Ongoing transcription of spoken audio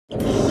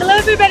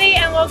everybody,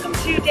 and welcome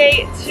to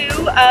day 2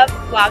 of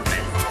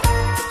Vlogmas.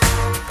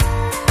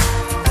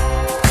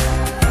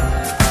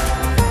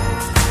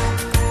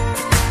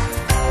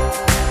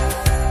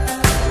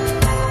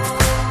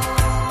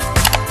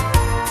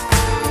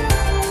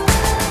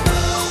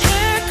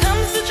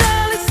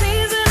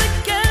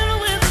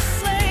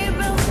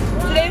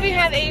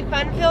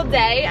 Fun-filled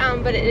day,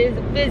 but it is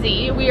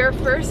busy. We are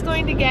first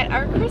going to get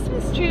our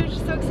Christmas tree, which is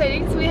so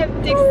exciting. So we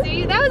have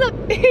Dixie. That was a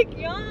big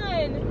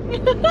yawn.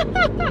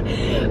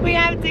 We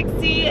have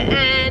Dixie,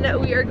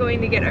 and we are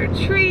going to get our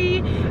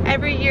tree.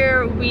 Every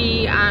year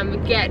we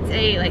get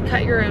a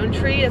cut your own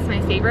tree. That's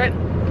my favorite.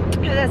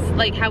 That's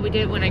like how we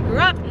did it when I grew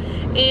up.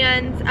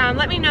 And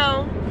let me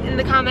know in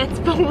the comments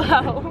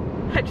below.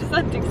 I just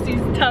let Dixie's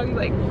tongue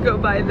go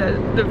by the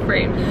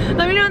frame.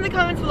 Let me know in the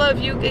comments below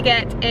if you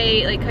get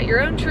a cut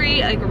your own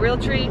tree, like a real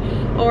tree,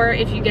 or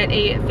if you get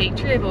a fake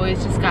tree. I've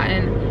always just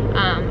gotten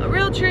a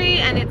real tree,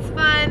 and it's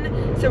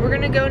fun. So we're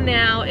gonna go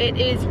now. It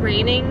is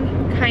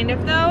raining kind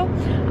of though,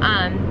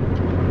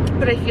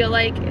 but I feel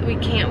like we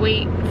can't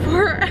wait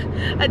for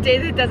a day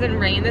that doesn't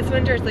rain this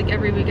winter. It's like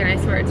every weekend I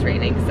swear it's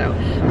raining, so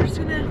we're just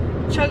gonna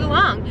chug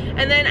along.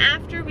 And then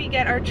after we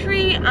get our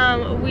tree,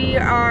 we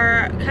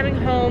are coming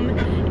home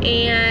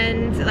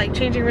and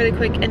changing really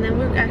quick, and then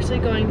we're actually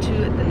going to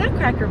the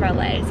Nutcracker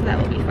Ballet, so that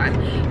will be fun.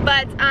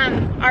 But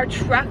our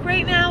truck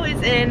right now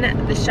is in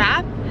the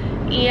shop,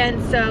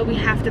 and so we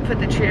have to put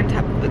the tree on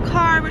top of the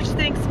car, which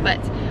stinks, but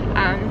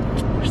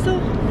we're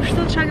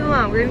still chugging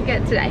along. We're gonna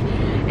get it today.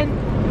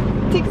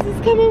 And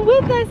Dixie's coming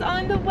with us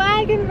on the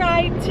wagon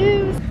ride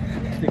too.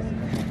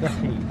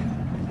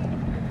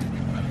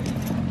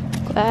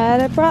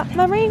 Glad I brought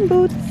my rain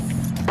boots.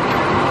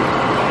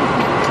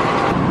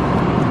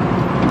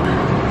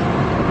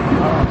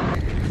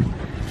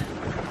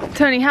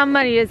 Tony, how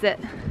muddy is it?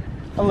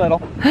 A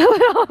little. A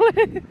little.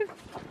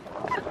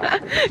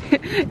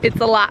 It's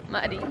a lot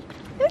muddy.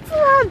 It's a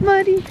lot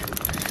muddy.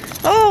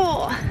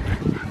 Oh.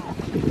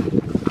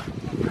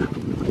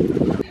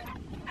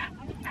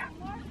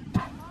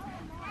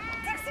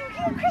 Dixie, we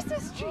got a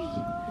Christmas tree.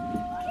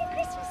 Get a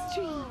Christmas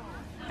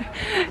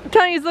tree.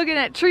 Tony's looking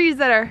at trees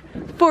that are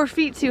 4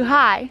 feet too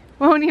high.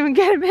 Won't even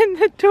get him in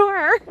the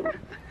door.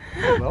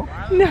 Well,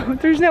 no,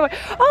 there's no way.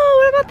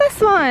 Oh, what about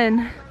this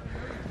one?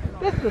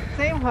 that's the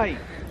same height.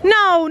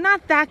 No,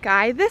 not that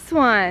guy. This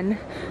one.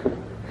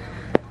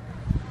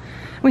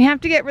 We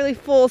have to get really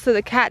full so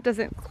the cat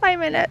doesn't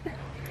climb in it.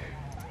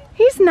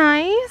 He's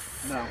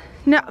nice. No.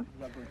 No.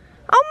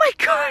 Oh my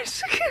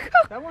gosh.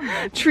 That one's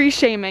nice. Tree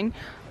shaming.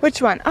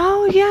 Which one?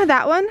 Oh yeah,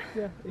 that one.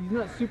 Yeah, he's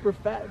not super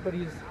fat, but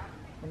he's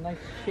a nice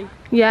shape.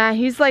 Yeah,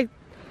 he's like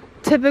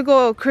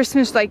typical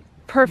Christmas,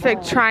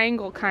 perfect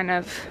triangle kind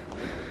of.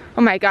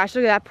 Oh my gosh,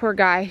 look at that poor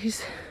guy.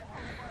 He's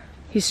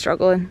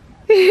struggling.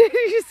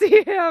 You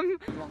see him?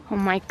 Oh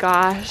my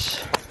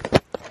gosh.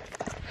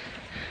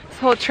 This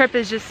whole trip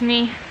is just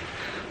me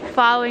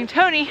following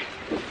Tony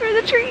through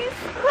the trees.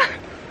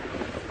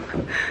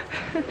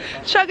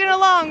 Chugging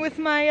along with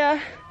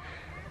my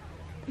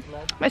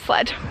my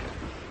sled.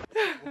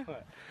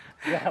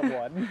 That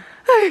one.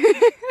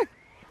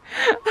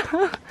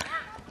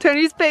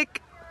 Tony's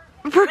pick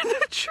for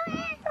the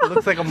tree. It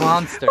looks like a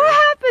monster. What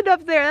happened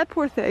up there? That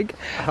poor thing.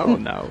 Oh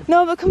no.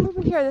 No, but come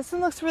over here. This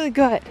one looks really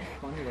good.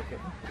 Funny looking.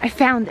 I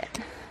found it.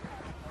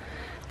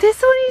 This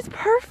one, he's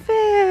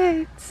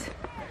perfect.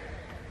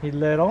 He's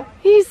little.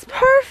 He's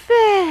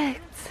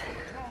perfect.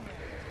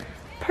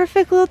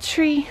 Perfect little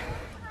tree.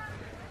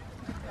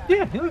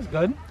 Yeah, he looks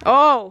good.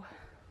 Oh.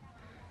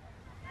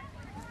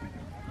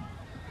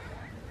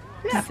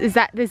 Yeah.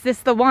 Is this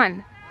the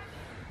one?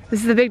 This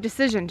is the big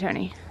decision,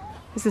 Tony.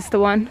 Is this the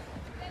one?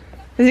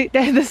 Is it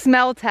the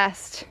smell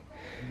test?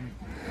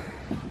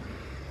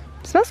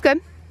 Smells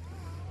good.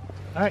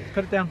 All right,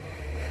 cut it down.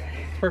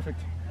 Perfect.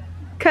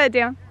 Cut it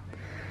down.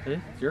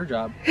 It's your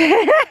job.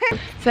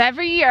 So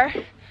every year,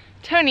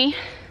 Tony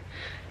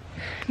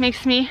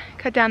makes me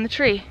cut down the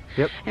tree.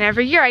 Yep. And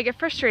every year I get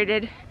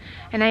frustrated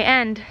and I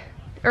end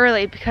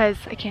early because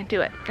I can't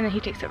do it. And then he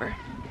takes over.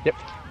 Yep.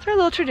 It's our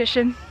little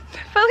tradition.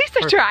 But at least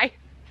I try.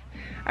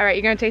 All right,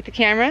 you're gonna take the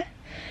camera?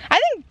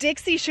 I think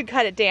Dixie should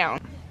cut it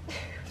down.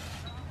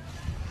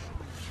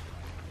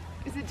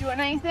 Is it doing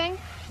anything?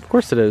 Of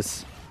course it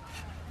is.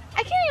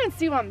 I can't even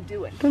see what I'm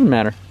doing. Doesn't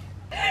matter.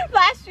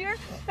 Last year,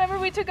 remember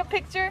we took a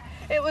picture?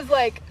 It was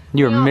like...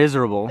 You were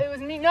miserable. It was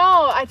me.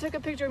 No, I took a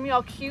picture of me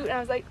all cute and I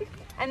was like...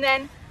 And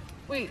then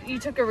you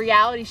took a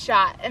reality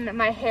shot and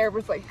my hair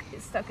was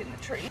stuck in the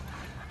tree.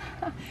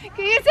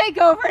 Can you take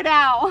over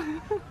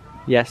now?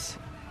 Yes.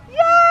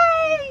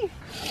 Yay!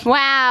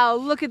 Wow,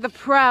 look at the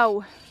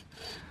pro.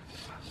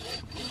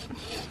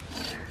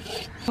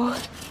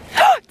 Oh.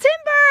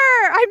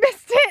 Timber! I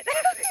missed it!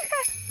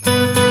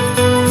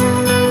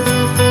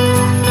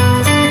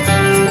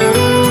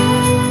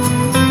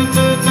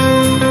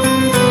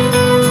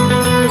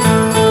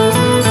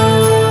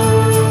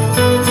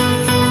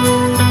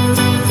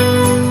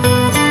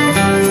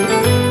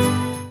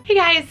 Hey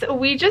guys,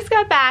 we just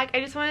got back. I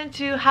just wanted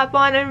to hop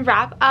on and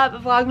wrap up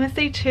Vlogmas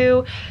Day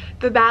 2.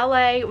 The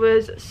ballet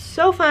was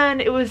so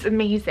fun. It was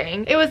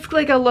amazing. It was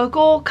like a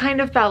local kind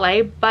of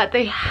ballet, but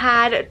they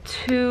had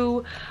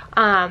two,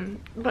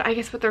 I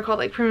guess what they're called,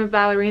 like prima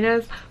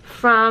ballerinas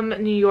from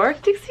New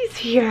York. Dixie's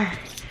here.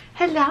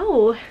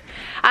 Hello.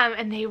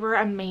 And they were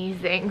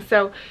amazing.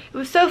 So it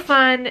was so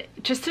fun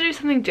just to do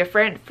something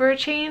different for a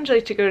change,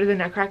 like to go to the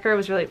Nutcracker. It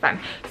was really fun.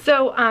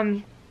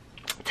 So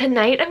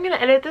tonight I'm gonna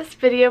edit this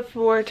video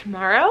for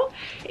tomorrow,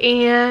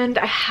 and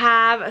I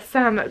have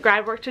some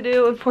grad work to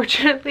do,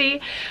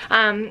 unfortunately,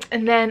 and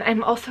then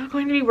I'm also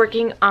going to be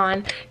working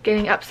on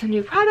getting up some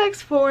new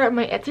products for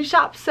my Etsy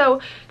shop.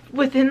 So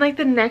within like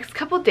the next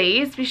couple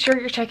days, be sure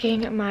you're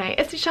checking my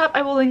Etsy shop.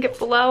 I will link it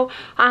below,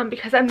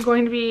 because I'm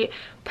going to be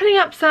putting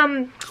up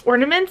some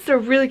ornaments. They're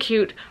really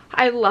cute.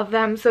 I love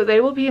them, so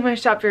they will be in my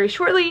shop very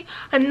shortly.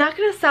 I'm not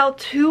going to sell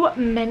too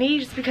many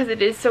just because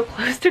it is so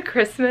close to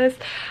Christmas,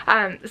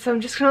 so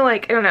I'm just gonna,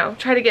 like, I don't know,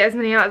 try to get as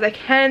many out as I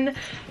can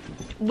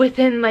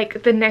within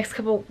like the next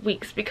couple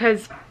weeks,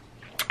 because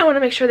I want to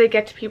make sure they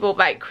get to people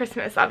by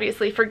Christmas,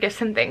 obviously, for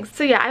gifts and things.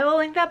 So yeah, I will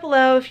link that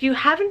below. If you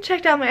haven't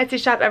checked out my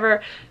Etsy shop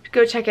ever,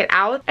 go check it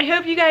out. I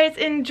hope you guys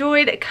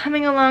enjoyed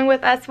coming along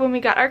with us when we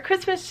got our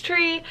Christmas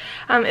tree.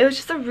 It was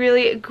just a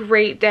really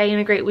great day and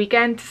a great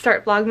weekend to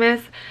start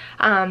Vlogmas.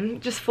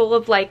 Just full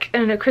of, like, I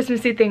don't know,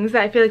 Christmassy things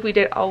that I feel like we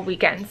did all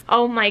weekends.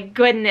 Oh my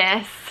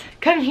goodness.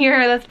 Come here,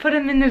 let's put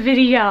him in the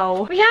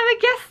video. We have a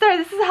guest star.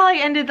 This is how I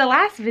ended the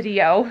last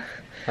video.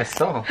 I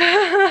saw.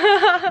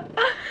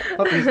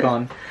 Oh, he's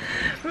gone.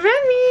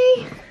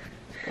 Remy.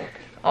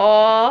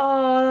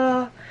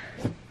 Oh,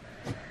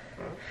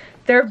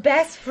 they're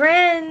best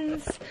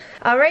friends.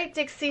 All right,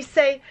 Dixie,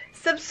 say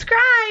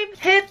subscribe,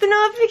 hit the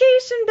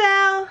notification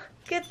bell,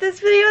 get this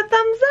video a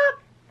thumbs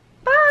up.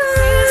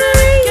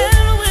 Bye.